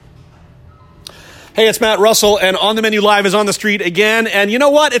Hey, it's Matt Russell, and On the Menu Live is on the street again. And you know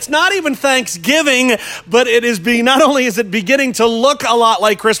what? It's not even Thanksgiving, but it is not only is it beginning to look a lot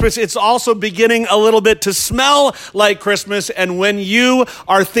like Christmas, it's also beginning a little bit to smell like Christmas. And when you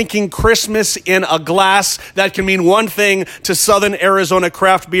are thinking Christmas in a glass, that can mean one thing to Southern Arizona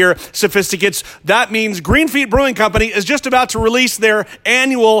craft beer sophisticates. That means Green Feet Brewing Company is just about to release their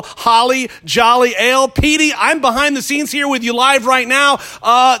annual Holly Jolly Ale. Petey, I'm behind the scenes here with you live right now.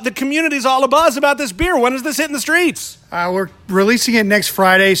 The community's all abuzz about this beer. When is this hitting the streets? We're releasing it next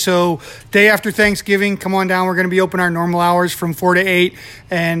Friday, so day after Thanksgiving, come on down. We're going to be open our normal hours from 4 to 8,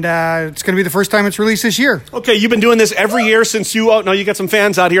 and it's going to be the first time it's released this year. Okay, you've been doing this every year since you got some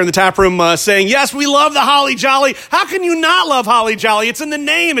fans out here in the tap room saying, yes, we love the Holly Jolly. How can you not love Holly Jolly? It's in the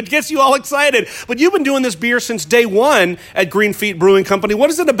name. It gets you all excited. But you've been doing this beer since day one at Green Feet Brewing Company. What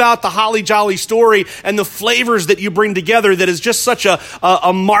is it about the Holly Jolly story and the flavors that you bring together that is just such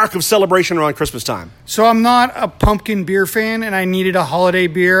a mark of celebration around Christmas time? So I'm not a pumpkin beer fan, and I needed a holiday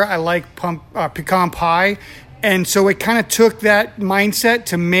beer. I like pecan pie. And so it kind of took that mindset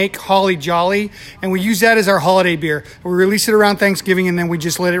to make Holly Jolly, and we use that as our holiday beer. We release it around Thanksgiving, and then we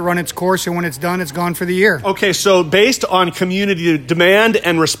just let it run its course, and when it's done, it's gone for the year. Okay, so based on community demand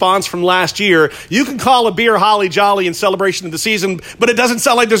and response from last year, you can call a beer Holly Jolly in celebration of the season, but it doesn't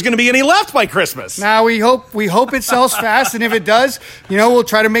sound like there's going to be any left by Christmas. Now, we hope it sells fast, and if it does, we'll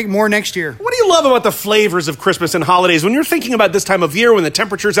try to make more next year. What do you love about the flavors of Christmas and holidays? When you're thinking about this time of year, when the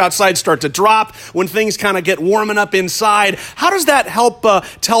temperatures outside start to drop, when things kind of get warming up inside, how does that help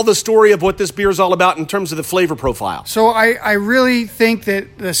tell the story of what this beer is all about in terms of the flavor profile? So I really think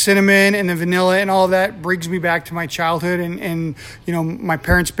that the cinnamon and the vanilla and all that brings me back to my childhood and my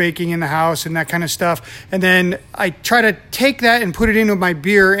parents baking in the house and that kind of stuff. And then I try to take that and put it into my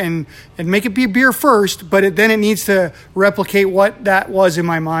beer and make it be beer first, but then it needs to replicate what that was in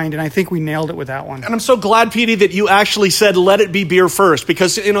my mind. And I think we nailed it with that one. And I'm so glad, Petey, that you actually said, let it be beer first,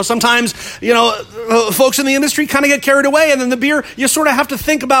 because, sometimes, folks in the industry kind of get carried away, and then the beer, you sort of have to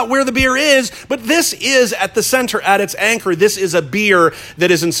think about where the beer is. But this is at the center, at its anchor. This is a beer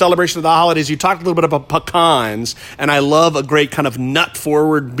that is in celebration of the holidays. You talked a little bit about pecans, and I love a great kind of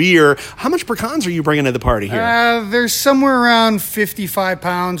nut-forward beer. How much pecans are you bringing to the party here? There's somewhere around 55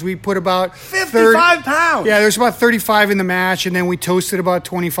 pounds. We put about 55 pounds? Yeah, there's about 35 in the mash, and then we toasted about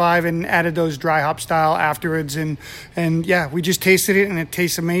 25 and added those dry hop style afterwards. And yeah, we just tasted it, and it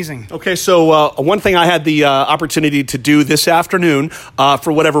tastes amazing. Okay, so one thing I had the opportunity to do this afternoon,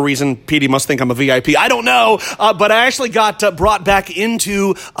 for whatever reason, Petey must think I'm a VIP. I don't know, but I actually got brought back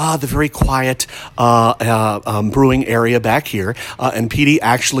into the very quiet brewing area back here, and Petey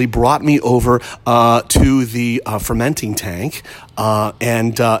actually brought me over to the fermenting tank.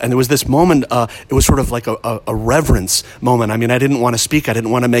 And there was this moment, it was sort of like a reverence moment. I mean, I didn't want to speak. I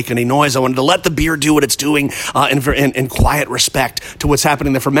didn't want to make any noise. I wanted to let the beer do what it's doing in quiet respect to what's happening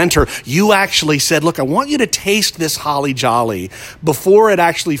in the fermenter. You actually said, look, I want you to taste this Holly Jolly before it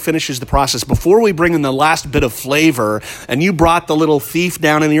actually finishes the process, before we bring in the last bit of flavor. And you brought the little thief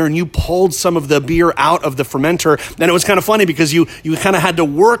down in here and you pulled some of the beer out of the fermenter. And it was kind of funny because you kind of had to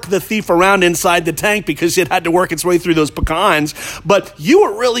work the thief around inside the tank because it had to work its way through those pecans. But you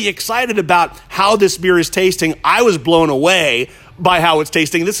were really excited about how this beer is tasting. I was blown away by how it's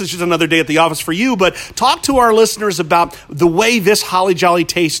tasting. This is just another day at the office for you, but talk to our listeners about the way this Holly Jolly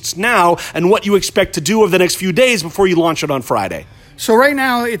tastes now and what you expect to do over the next few days before you launch it on Friday. So right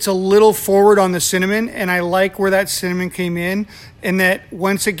now it's a little forward on the cinnamon, and I like where that cinnamon came in, and that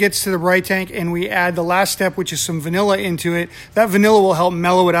once it gets to the bright tank and we add the last step, which is some vanilla into it, that vanilla will help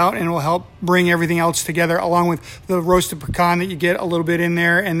mellow it out and will help bring everything else together along with the roasted pecan that you get a little bit in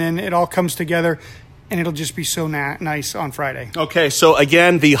there, and then it all comes together. And it'll just be so nice on Friday. Okay, so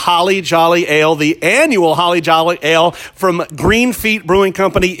again, the Holly Jolly Ale, the annual Holly Jolly Ale from Green Feet Brewing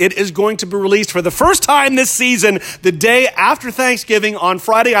Company. It is going to be released for the first time this season, the day after Thanksgiving on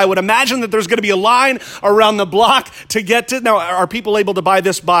Friday. I would imagine that there's going to be a line around the block to get to. Now, are people able to buy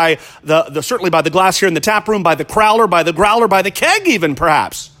this by certainly by the glass here in the tap room, by the crowler, by the growler, by the keg even,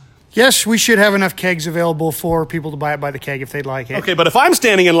 perhaps? Yes, we should have enough kegs available for people to buy it by the keg if they'd like it. Okay, but if I'm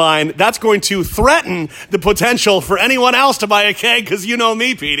standing in line, that's going to threaten the potential for anyone else to buy a keg, because you know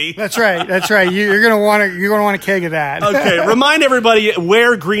me, Petey. That's right. You're going to want a keg of that. Okay, remind everybody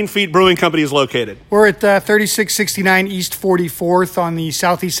where Green Feet Brewing Company is located. We're at 3669 East 44th on the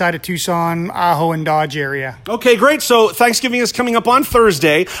southeast side of Tucson, Ajo and Dodge area. Okay, great. So Thanksgiving is coming up on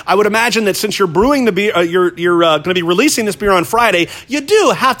Thursday. I would imagine that since you're brewing the beer, you're going to be releasing this beer on Friday, you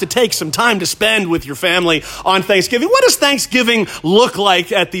do have to take take some time to spend with your family on Thanksgiving. What does Thanksgiving look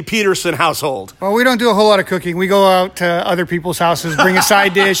like at the Peterson household? Well, we don't do a whole lot of cooking. We go out to other people's houses, bring a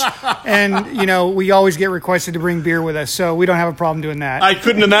side dish, and, we always get requested to bring beer with us, so we don't have a problem doing that. I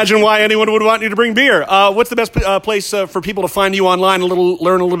couldn't imagine why anyone would want you to bring beer. What's the best place for people to find you online,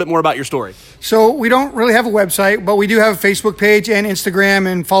 learn a little bit more about your story? So we don't really have a website, but we do have a Facebook page and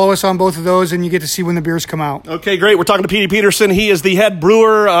Instagram, and follow us on both of those, and you get to see when the beers come out. Okay, great. We're talking to Petey Peterson. He is the head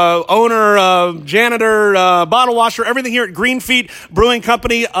brewer, owner, janitor, bottle washer, everything here at Green Feet Brewing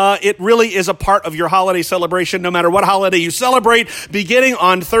Company. It really is a part of your holiday celebration, no matter what holiday you celebrate, beginning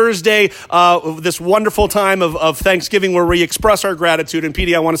on Thursday, this wonderful time of Thanksgiving where we express our gratitude. And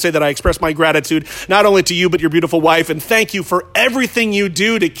Petey, I want to say that I express my gratitude not only to you, but your beautiful wife, and thank you for everything you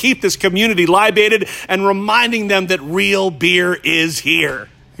do to keep this community libated and reminding them that real beer is here.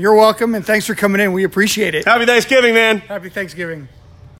 You're welcome, and thanks for coming in. We appreciate it. Happy Thanksgiving, man. Happy Thanksgiving.